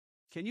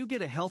Can you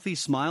get a healthy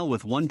smile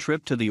with one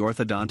trip to the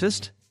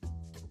orthodontist?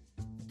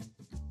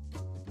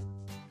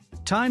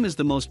 Time is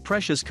the most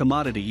precious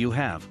commodity you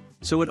have,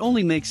 so it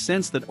only makes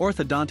sense that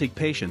orthodontic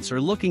patients are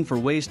looking for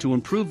ways to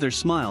improve their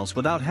smiles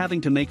without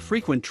having to make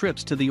frequent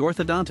trips to the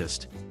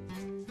orthodontist.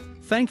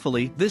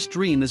 Thankfully, this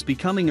dream is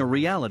becoming a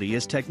reality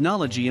as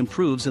technology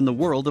improves in the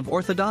world of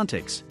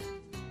orthodontics.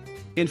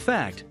 In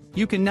fact,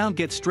 you can now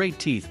get straight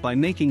teeth by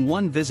making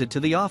one visit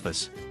to the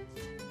office.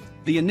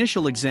 The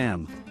initial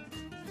exam.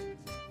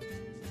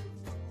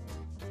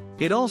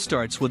 It all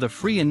starts with a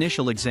free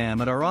initial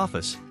exam at our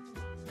office.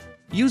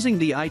 Using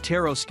the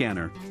iTero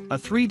scanner, a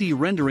 3D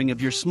rendering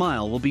of your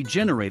smile will be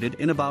generated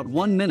in about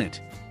 1 minute.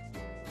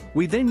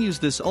 We then use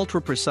this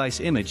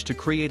ultra-precise image to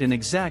create an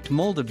exact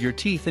mold of your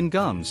teeth and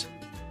gums.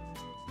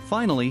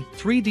 Finally,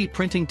 3D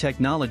printing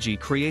technology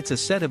creates a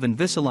set of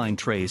Invisalign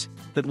trays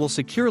that will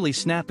securely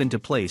snap into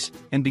place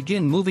and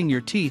begin moving your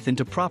teeth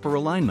into proper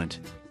alignment.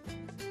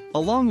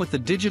 Along with the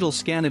digital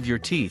scan of your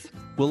teeth,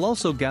 we'll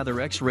also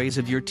gather X-rays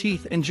of your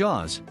teeth and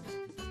jaws.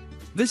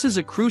 This is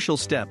a crucial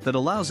step that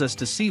allows us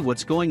to see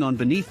what's going on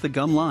beneath the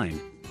gum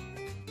line.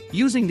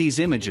 Using these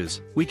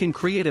images, we can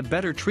create a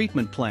better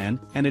treatment plan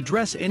and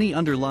address any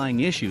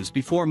underlying issues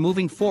before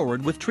moving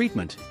forward with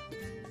treatment.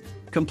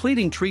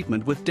 Completing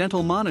treatment with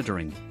dental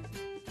monitoring.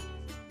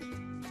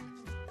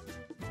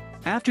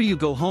 After you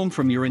go home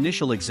from your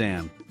initial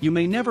exam, you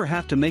may never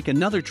have to make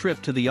another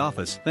trip to the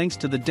office thanks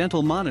to the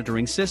dental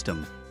monitoring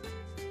system.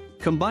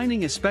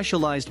 Combining a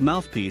specialized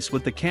mouthpiece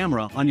with the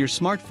camera on your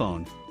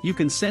smartphone, you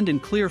can send in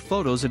clear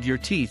photos of your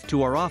teeth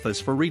to our office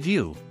for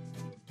review.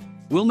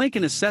 We'll make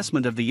an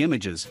assessment of the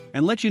images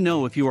and let you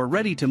know if you are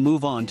ready to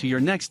move on to your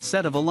next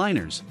set of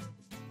aligners.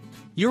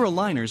 Your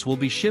aligners will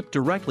be shipped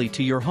directly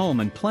to your home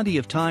in plenty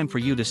of time for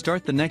you to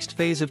start the next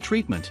phase of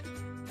treatment.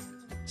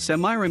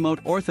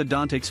 Semi-remote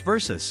orthodontics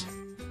versus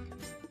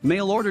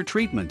mail order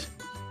treatment.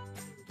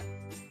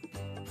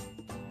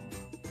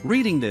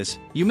 Reading this,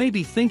 you may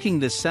be thinking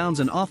this sounds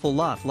an awful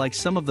lot like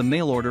some of the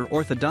mail-order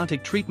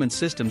orthodontic treatment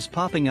systems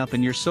popping up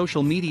in your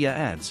social media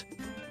ads.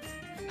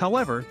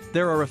 However,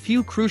 there are a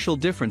few crucial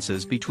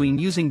differences between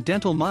using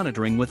dental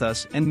monitoring with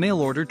us and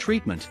mail-order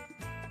treatment.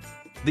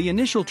 The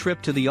initial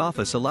trip to the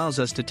office allows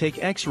us to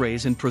take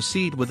X-rays and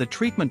proceed with a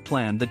treatment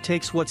plan that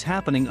takes what's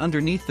happening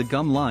underneath the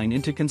gum line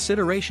into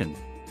consideration.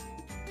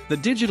 The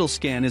digital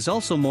scan is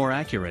also more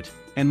accurate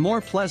and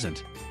more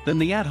pleasant than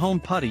the at-home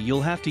putty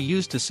you'll have to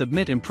use to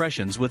submit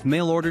impressions with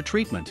mail-order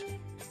treatment.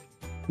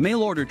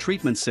 Mail-order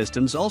treatment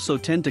systems also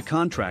tend to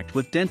contract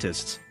with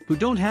dentists who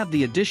don't have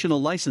the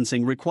additional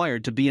licensing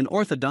required to be an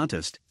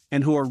orthodontist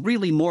and who are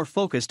really more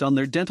focused on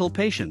their dental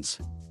patients.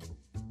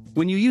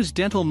 When you use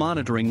dental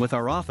monitoring with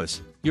our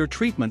office, your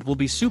treatment will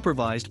be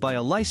supervised by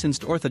a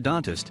licensed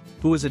orthodontist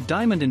who is a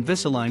Diamond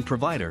Invisalign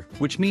provider,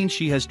 which means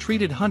she has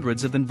treated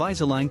hundreds of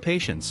Invisalign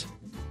patients.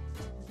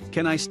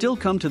 Can I still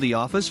come to the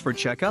office for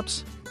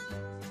checkups?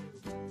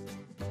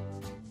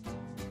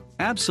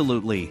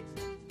 Absolutely.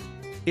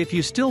 If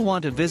you still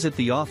want to visit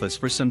the office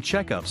for some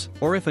checkups,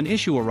 or if an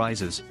issue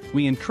arises,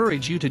 we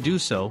encourage you to do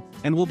so,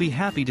 and we'll be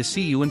happy to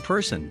see you in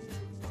person.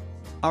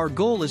 Our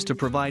goal is to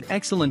provide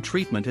excellent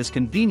treatment as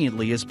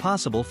conveniently as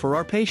possible for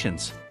our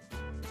patients.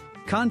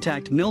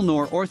 Contact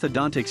Milnor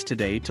Orthodontics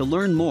today to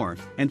learn more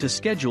and to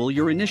schedule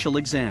your initial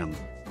exam.